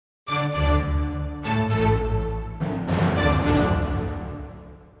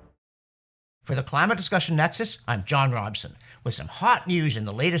For the Climate Discussion Nexus, I'm John Robson, with some hot news in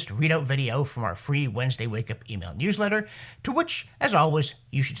the latest readout video from our free Wednesday Wake Up email newsletter, to which, as always,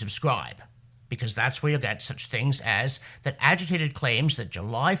 you should subscribe, because that's where you'll get such things as that agitated claims that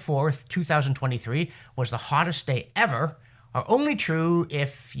July 4th, 2023 was the hottest day ever are only true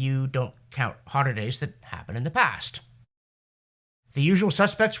if you don't count hotter days that happened in the past. The usual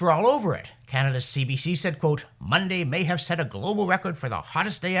suspects were all over it. Canada's CBC said, quote, Monday may have set a global record for the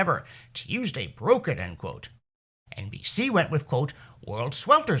hottest day ever. Tuesday broke it, end quote. NBC went with, quote, world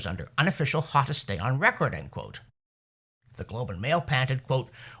swelters under unofficial hottest day on record, end quote. The Globe and Mail panted, quote,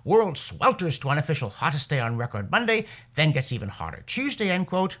 world swelters to unofficial hottest day on record Monday, then gets even hotter Tuesday, end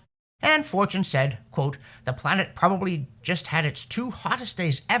quote. And Fortune said, quote, the planet probably just had its two hottest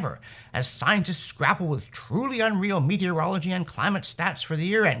days ever as scientists grapple with truly unreal meteorology and climate stats for the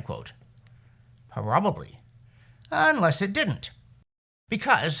year, end quote. Probably. Unless it didn't.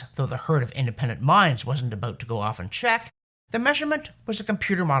 Because, though the herd of independent minds wasn't about to go off and check, the measurement was a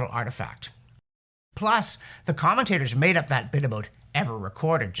computer model artifact. Plus, the commentators made up that bit about ever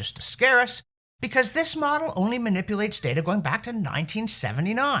recorded just to scare us, because this model only manipulates data going back to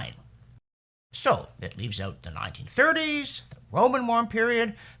 1979. So, it leaves out the 1930s, the Roman warm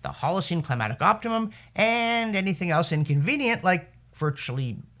period, the Holocene climatic optimum, and anything else inconvenient like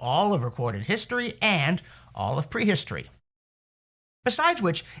virtually all of recorded history and all of prehistory. Besides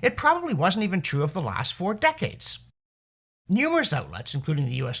which, it probably wasn't even true of the last 4 decades. Numerous outlets, including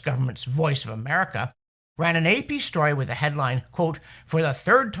the US government's Voice of America, ran an AP story with the headline, quote, for the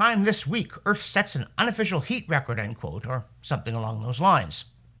third time this week, Earth sets an unofficial heat record, end quote, or something along those lines.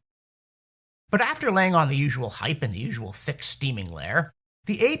 But after laying on the usual hype and the usual thick steaming layer,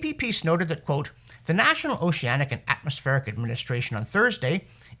 the AP piece noted that, quote, the National Oceanic and Atmospheric Administration on Thursday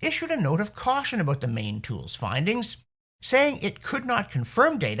issued a note of caution about the main tool's findings, saying it could not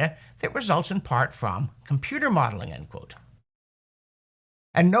confirm data that results in part from computer modeling, end quote.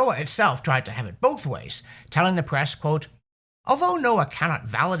 And NOAA itself tried to have it both ways, telling the press, quote, although NOAA cannot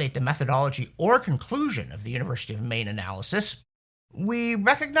validate the methodology or conclusion of the University of Maine analysis, we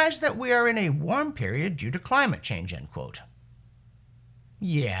recognize that we are in a warm period due to climate change, end quote.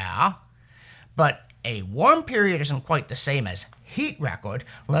 Yeah, but a warm period isn't quite the same as heat record,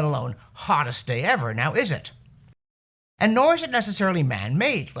 let alone hottest day ever, now is it? And nor is it necessarily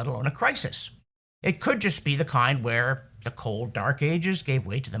man-made, let alone a crisis. It could just be the kind where the cold dark ages gave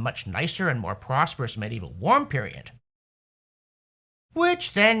way to the much nicer and more prosperous medieval warm period,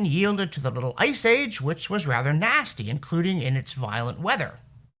 which then yielded to the little ice age, which was rather nasty, including in its violent weather.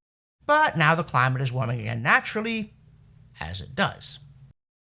 But now the climate is warming again naturally, as it does.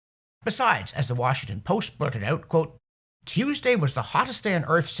 Besides, as the Washington Post blurted out, quote, Tuesday was the hottest day on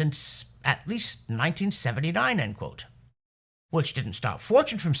Earth since at least 1979, end quote. Which didn't stop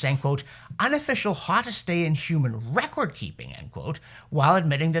Fortune from saying, quote, unofficial hottest day in human record keeping, end quote, while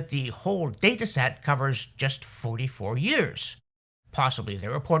admitting that the whole data set covers just 44 years. Possibly the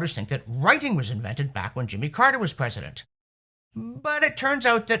reporters think that writing was invented back when Jimmy Carter was president. But it turns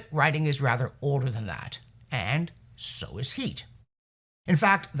out that writing is rather older than that, and so is heat. In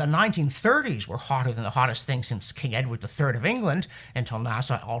fact, the 1930s were hotter than the hottest thing since King Edward III of England until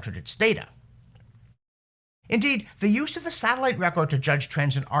NASA altered its data. Indeed, the use of the satellite record to judge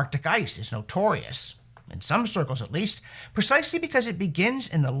trends in Arctic ice is notorious, in some circles at least, precisely because it begins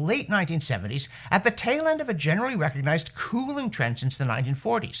in the late 1970s at the tail end of a generally recognized cooling trend since the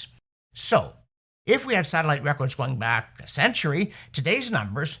 1940s. So, if we had satellite records going back a century, today's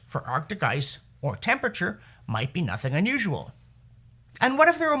numbers for Arctic ice or temperature might be nothing unusual. And what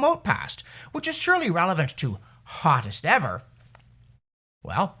if the remote past, which is surely relevant to hottest ever?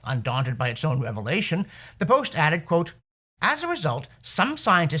 Well, undaunted by its own revelation, the Post added, quote, as a result, some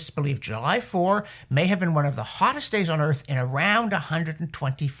scientists believe July 4 may have been one of the hottest days on Earth in around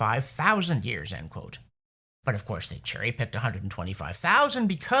 125,000 years, end quote. But of course they cherry-picked 125,000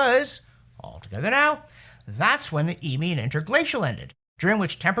 because, altogether now, that's when the Eemian interglacial ended, during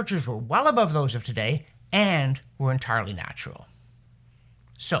which temperatures were well above those of today and were entirely natural.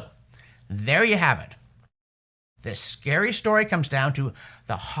 So, there you have it. This scary story comes down to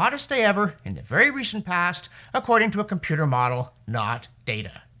the hottest day ever in the very recent past, according to a computer model, not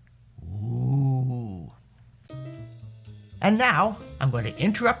data. Ooh. And now, I'm going to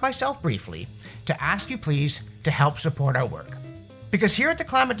interrupt myself briefly to ask you please to help support our work. Because here at the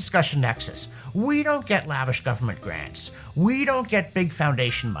Climate Discussion Nexus, we don't get lavish government grants, we don't get big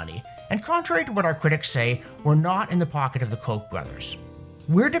foundation money, and contrary to what our critics say, we're not in the pocket of the Koch brothers.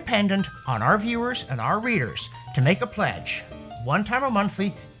 We're dependent on our viewers and our readers to make a pledge, one time or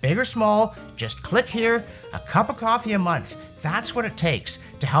monthly, Big or small, just click here, a cup of coffee a month. That's what it takes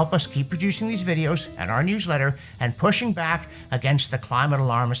to help us keep producing these videos and our newsletter and pushing back against the climate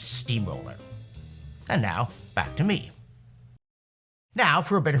alarmist steamroller. And now, back to me. Now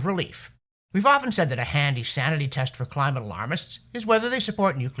for a bit of relief. We've often said that a handy sanity test for climate alarmists is whether they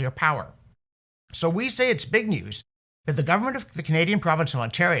support nuclear power. So we say it's big news that the government of the Canadian province of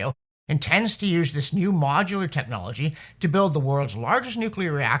Ontario intends to use this new modular technology to build the world's largest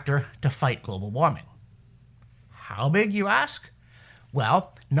nuclear reactor to fight global warming. How big, you ask?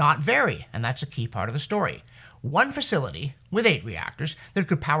 Well, not very, and that's a key part of the story. One facility with 8 reactors that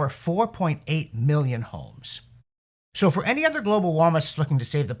could power 4.8 million homes. So for any other global warmists looking to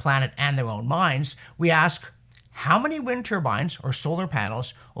save the planet and their own minds, we ask, how many wind turbines or solar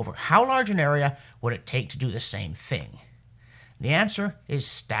panels over how large an area would it take to do the same thing? The answer is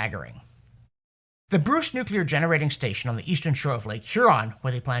staggering. The Bruce Nuclear Generating Station on the eastern shore of Lake Huron,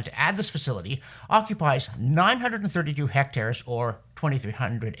 where they plan to add this facility, occupies 932 hectares or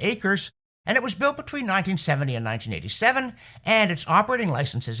 2,300 acres, and it was built between 1970 and 1987, and its operating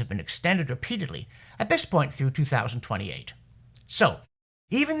licenses have been extended repeatedly, at this point through 2028. So,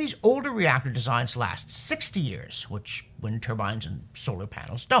 even these older reactor designs last 60 years, which wind turbines and solar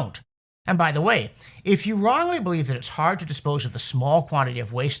panels don't. And by the way, if you wrongly believe that it's hard to dispose of the small quantity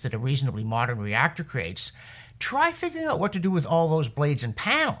of waste that a reasonably modern reactor creates, try figuring out what to do with all those blades and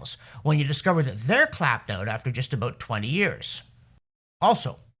panels when you discover that they're clapped out after just about 20 years.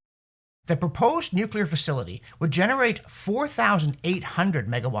 Also, the proposed nuclear facility would generate 4,800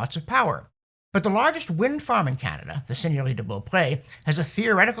 megawatts of power, but the largest wind farm in Canada, the Seigneurie de Beaupré, has a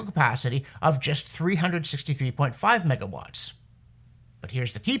theoretical capacity of just 363.5 megawatts. But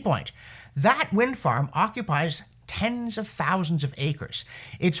here's the key point. That wind farm occupies tens of thousands of acres.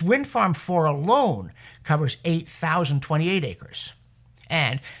 Its wind farm 4 alone covers 8,028 acres.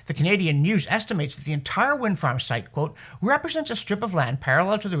 And the Canadian News estimates that the entire wind farm site, quote, represents a strip of land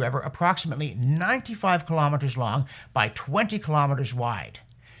parallel to the river approximately 95 kilometers long by 20 kilometers wide.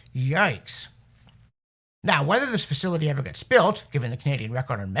 Yikes. Now, whether this facility ever gets built, given the Canadian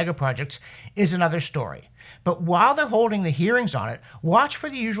record on megaprojects, is another story. But while they're holding the hearings on it, watch for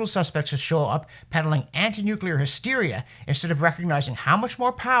the usual suspects to show up peddling anti-nuclear hysteria instead of recognizing how much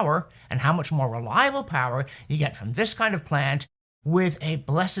more power and how much more reliable power you get from this kind of plant with a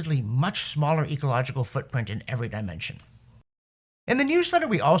blessedly much smaller ecological footprint in every dimension. In the newsletter,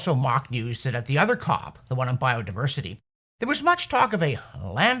 we also mock news that at the other COP, the one on biodiversity, there was much talk of a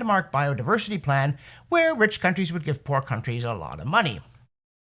landmark biodiversity plan where rich countries would give poor countries a lot of money.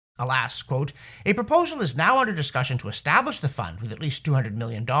 Alas, quote, a proposal is now under discussion to establish the fund with at least $200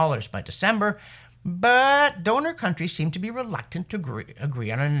 million by December, but donor countries seem to be reluctant to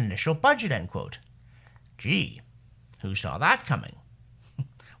agree on an initial budget, end quote. Gee, who saw that coming?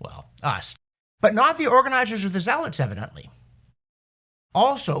 Well, us. But not the organizers or the zealots, evidently.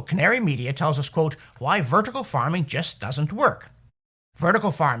 Also, Canary Media tells us, quote, why vertical farming just doesn't work.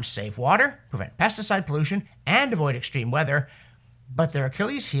 Vertical farms save water, prevent pesticide pollution, and avoid extreme weather, but their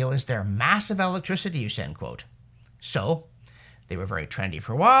Achilles heel is their massive electricity use, end quote. So, they were very trendy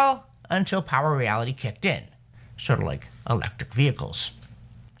for a while, until power reality kicked in, sort of like electric vehicles.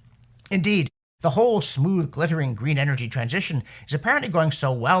 Indeed, the whole smooth, glittering green energy transition is apparently going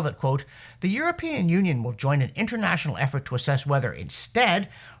so well that, quote, the European Union will join an international effort to assess whether, instead,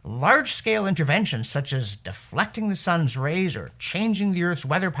 large-scale interventions such as deflecting the sun's rays or changing the Earth's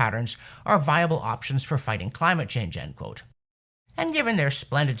weather patterns are viable options for fighting climate change, end quote. And given their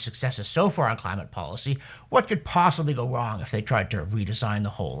splendid successes so far on climate policy, what could possibly go wrong if they tried to redesign the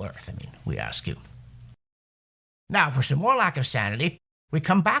whole Earth? I mean, we ask you. Now, for some more lack of sanity, we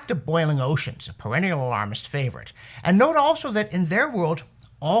come back to boiling oceans, a perennial alarmist favorite, and note also that in their world,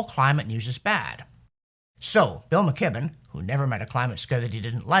 all climate news is bad. So, Bill McKibben, who never met a climate scare that he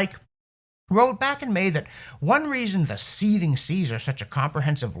didn't like, wrote back in May that one reason the seething seas are such a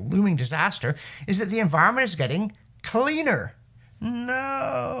comprehensive looming disaster is that the environment is getting cleaner.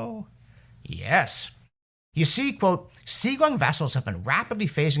 No. Yes. You see, quote, seagoing vessels have been rapidly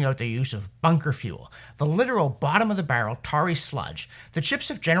phasing out their use of bunker fuel, the literal bottom-of-the-barrel tarry sludge that ships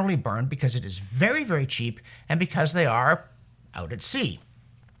have generally burned because it is very, very cheap and because they are out at sea.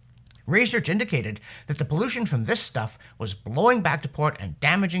 Research indicated that the pollution from this stuff was blowing back to port and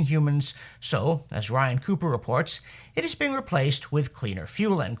damaging humans, so, as Ryan Cooper reports, it is being replaced with cleaner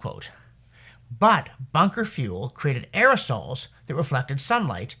fuel, end quote. But bunker fuel created aerosols that reflected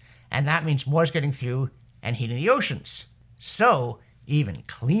sunlight, and that means more is getting through and heating the oceans. So, even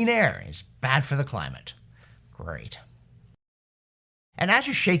clean air is bad for the climate. Great. And as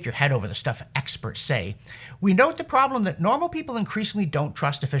you shake your head over the stuff experts say, we note the problem that normal people increasingly don't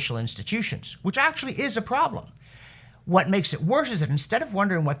trust official institutions, which actually is a problem. What makes it worse is that instead of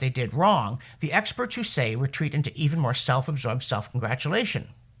wondering what they did wrong, the experts who say retreat into even more self-absorbed self-congratulation.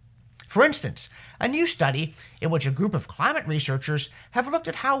 For instance, a new study in which a group of climate researchers have looked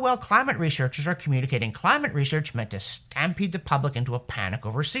at how well climate researchers are communicating climate research meant to stampede the public into a panic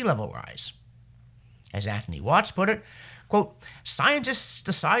over sea level rise. As Anthony Watts put it, quote, scientists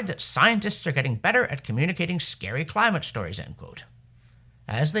decide that scientists are getting better at communicating scary climate stories, end quote.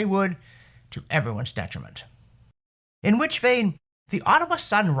 As they would, to everyone's detriment. In which vein, the Ottawa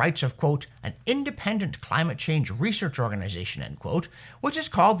Sun writes of, quote, an independent climate change research organization, end quote, which is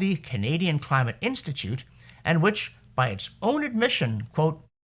called the Canadian Climate Institute, and which, by its own admission, quote,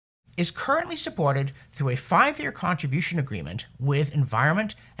 is currently supported through a 5-year contribution agreement with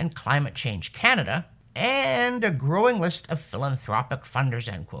Environment and Climate Change Canada and a growing list of philanthropic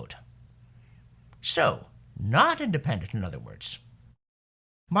funders, end quote. So, not independent, in other words.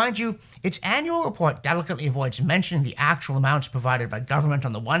 Mind you, its annual report delicately avoids mentioning the actual amounts provided by government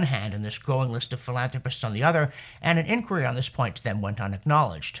on the one hand and this growing list of philanthropists on the other, and an inquiry on this point to them went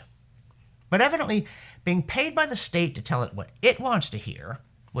unacknowledged. But evidently, being paid by the state to tell it what it wants to hear,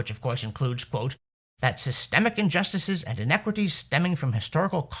 which of course includes, quote, that systemic injustices and inequities stemming from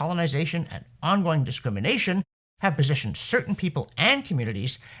historical colonization and ongoing discrimination have positioned certain people and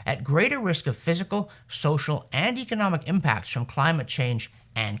communities at greater risk of physical, social, and economic impacts from climate change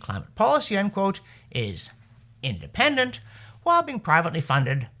and climate policy, end quote, is independent, while being privately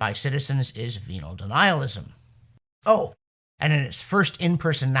funded by citizens is venal denialism. Oh, and in its first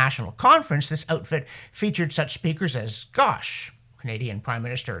in-person national conference, this outfit featured such speakers as, Canadian Prime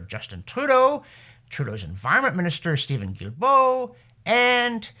Minister Justin Trudeau, Trudeau's Environment Minister Stephen Guilbeault,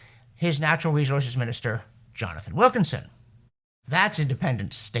 and his Natural Resources Minister Jonathan Wilkinson. That's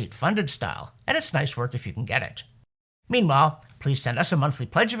independent state-funded style, and it's nice work if you can get it. Meanwhile, please send us a monthly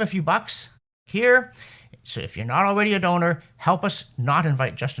pledge of a few bucks here. So if you're not already a donor, help us not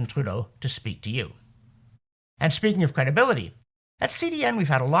invite Justin Trudeau to speak to you. And speaking of credibility, at CDN we've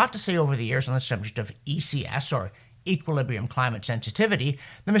had a lot to say over the years on the subject of ECS, or equilibrium climate sensitivity,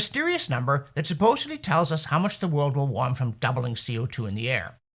 the mysterious number that supposedly tells us how much the world will warm from doubling CO2 in the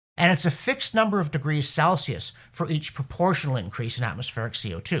air. And it's a fixed number of degrees Celsius for each proportional increase in atmospheric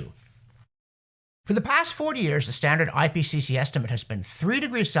CO2. For the past 40 years, the standard IPCC estimate has been 3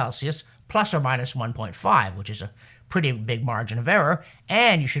 degrees Celsius plus or minus 1.5, which is a pretty big margin of error,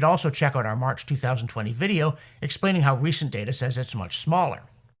 and you should also check out our March 2020 video explaining how recent data says it's much smaller.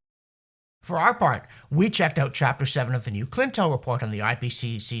 For our part, we checked out Chapter 7 of the new Clintel report on the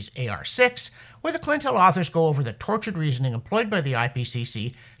IPCC's AR6, where the Clintel authors go over the tortured reasoning employed by the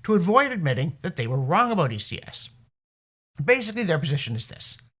IPCC to avoid admitting that they were wrong about ECS. Basically, their position is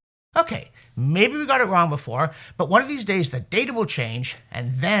this. Okay, maybe we got it wrong before, but one of these days the data will change,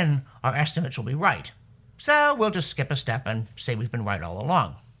 and then our estimates will be right. So we'll just skip a step and say we've been right all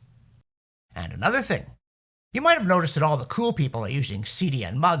along. And another thing. You might have noticed that all the cool people are using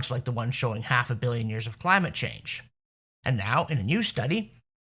CDN mugs like the one showing 500 million years of climate change. And now, in a new study,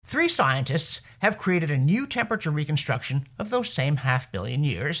 3 scientists have created a new temperature reconstruction of those same 500 million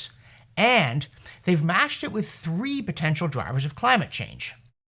years, and they've matched it with 3 potential drivers of climate change.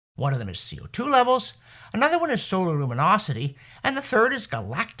 One of them is CO2 levels, another one is solar luminosity, and the third is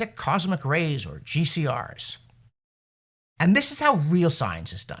galactic cosmic rays, or GCRs. And this is how real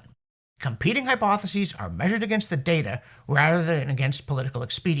science is done. Competing hypotheses are measured against the data rather than against political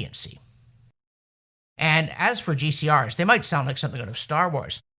expediency. And as for GCRs, they might sound like something out of Star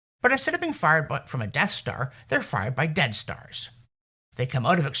Wars, but instead of being fired from a Death Star, they're fired by dead stars. They come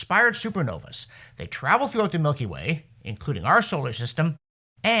out of expired supernovas. They travel throughout the Milky Way, including our solar system,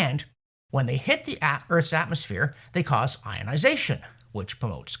 and when they hit the Earth's atmosphere, they cause ionization, which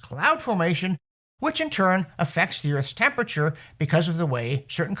promotes cloud formation, which in turn affects the Earth's temperature because of the way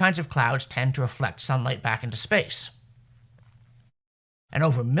certain kinds of clouds tend to reflect sunlight back into space. And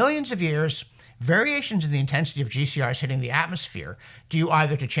over millions of years, variations in the intensity of GCRs hitting the atmosphere, due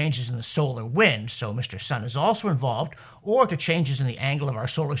either to changes in the solar wind, so Mr. Sun is also involved, or to changes in the angle of our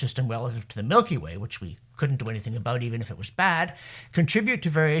solar system relative to the Milky Way, which we couldn't do anything about even if it was bad, contribute to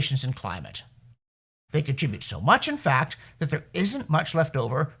variations in climate. They contribute so much, in fact, that there isn't much left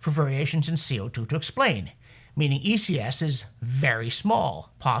over for variations in CO2 to explain, meaning ECS is very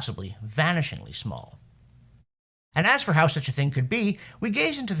small, possibly vanishingly small. And as for how such a thing could be, we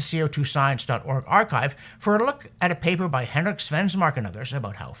gaze into the CO2science.org archive for a look at a paper by Henrik Svensmark and others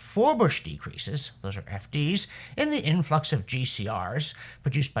about how Forbush decreases, those are FDs, in the influx of GCRs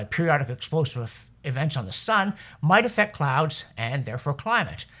produced by periodic explosive events on the sun might affect clouds and therefore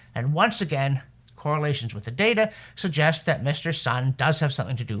climate. And once again, correlations with the data suggest that Mr. Sun does have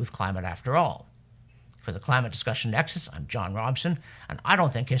something to do with climate after all. For the Climate Discussion Nexus, I'm John Robson, and I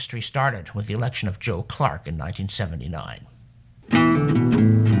don't think history started with the election of Joe Clark in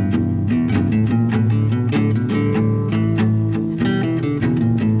 1979.